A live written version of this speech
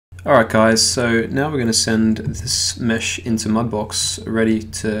Alright guys, so now we're going to send this mesh into Mudbox ready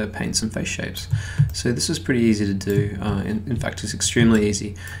to paint some face shapes. So this is pretty easy to do, in fact it's extremely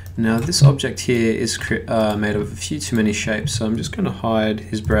easy. Now this object here is made of a few too many shapes, so I'm just going to hide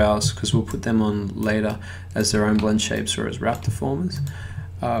his brows because we'll put them on later as their own blend shapes or as wrap deformers.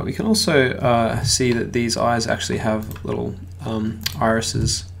 We can also see that these eyes actually have little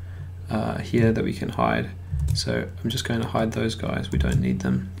irises here that we can hide. So I'm just going to hide those guys, we don't need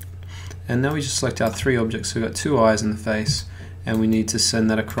them. And now we just select our three objects, so we've got two eyes in the face and we need to send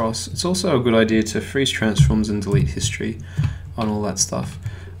that across. It's also a good idea to freeze transforms and delete history on all that stuff.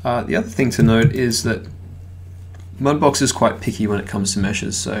 The other thing to note is that Mudbox is quite picky when it comes to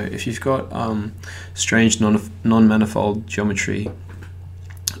meshes, so if you've got strange non-manifold geometry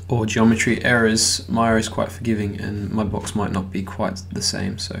or geometry errors, Maya is quite forgiving and Mudbox might not be quite the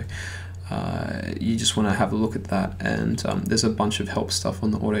same. So you just want to have a look at that, and there's a bunch of help stuff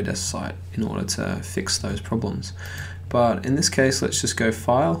on the Autodesk site in order to fix those problems. But in this case, let's just go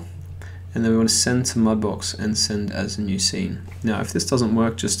File, and then we want to send to Mudbox and send as a new scene. Now if this doesn't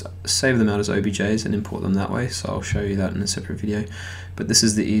work, just save them out as OBJs and import them that way, so I'll show you that in a separate video. But this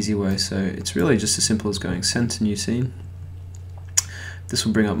is the easy way, so it's really just as simple as going send to new scene. This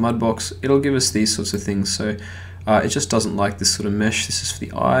will bring up Mudbox. It'll give us these sorts of things. So it just doesn't like this sort of mesh. This is for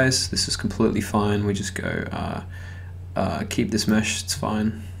the eyes. This is completely fine. We just go keep this mesh. It's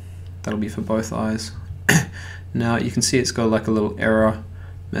fine. That'll be for both eyes. Now you can see it's got like a little error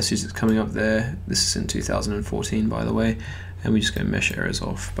message that's coming up there. This is in 2014, by the way, and we just go mesh errors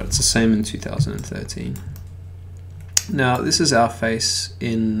off. But it's the same in 2013. Now this is our face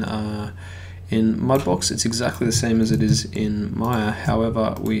in Mudbox. It's exactly the same as it is in Maya.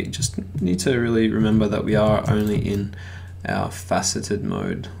 However, we just need to really remember that we are only in our faceted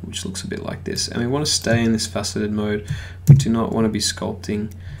mode, which looks a bit like this, and we want to stay in this faceted mode. We do not want to be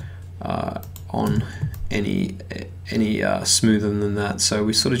sculpting on any smoother than that, so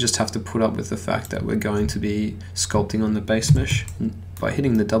we sort of just have to put up with the fact that we're going to be sculpting on the base mesh. By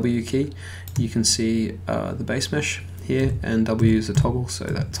hitting the W key, you can see the base mesh here, and W is a toggle, so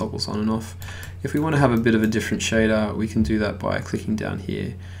that toggles on and off. If we want to have a bit of a different shader, we can do that by clicking down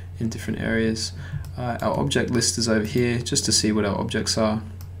here in different areas. Our object list is over here just to see what our objects are,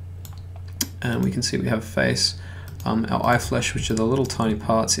 and we can see we have a face, our eye flesh, which are the little tiny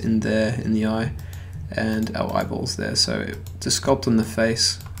parts in there in the eye, and our eyeballs there. So to sculpt on the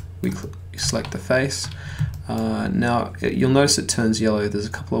face, we select the face. Now you'll notice it turns yellow. There's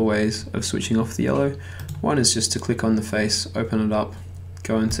a couple of ways of switching off the yellow. One is just to click on the face, open it up,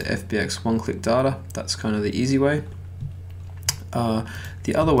 go into FBX one-click data. That's kind of the easy way.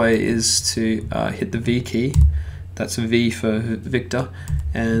 The other way is to hit the V key. That's a V for Victor,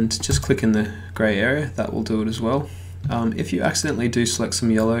 and just click in the grey area. That will do it as well. If you accidentally do select some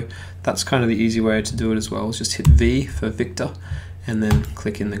yellow, that's kind of the easy way to do it as well. Just hit V for Victor, and then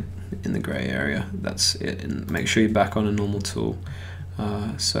click in the grey area. That's it, and make sure you're back on a normal tool.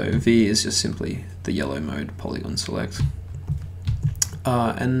 So V is just simply the yellow mode, polygon select.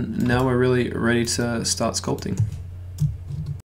 And now we're really ready to start sculpting.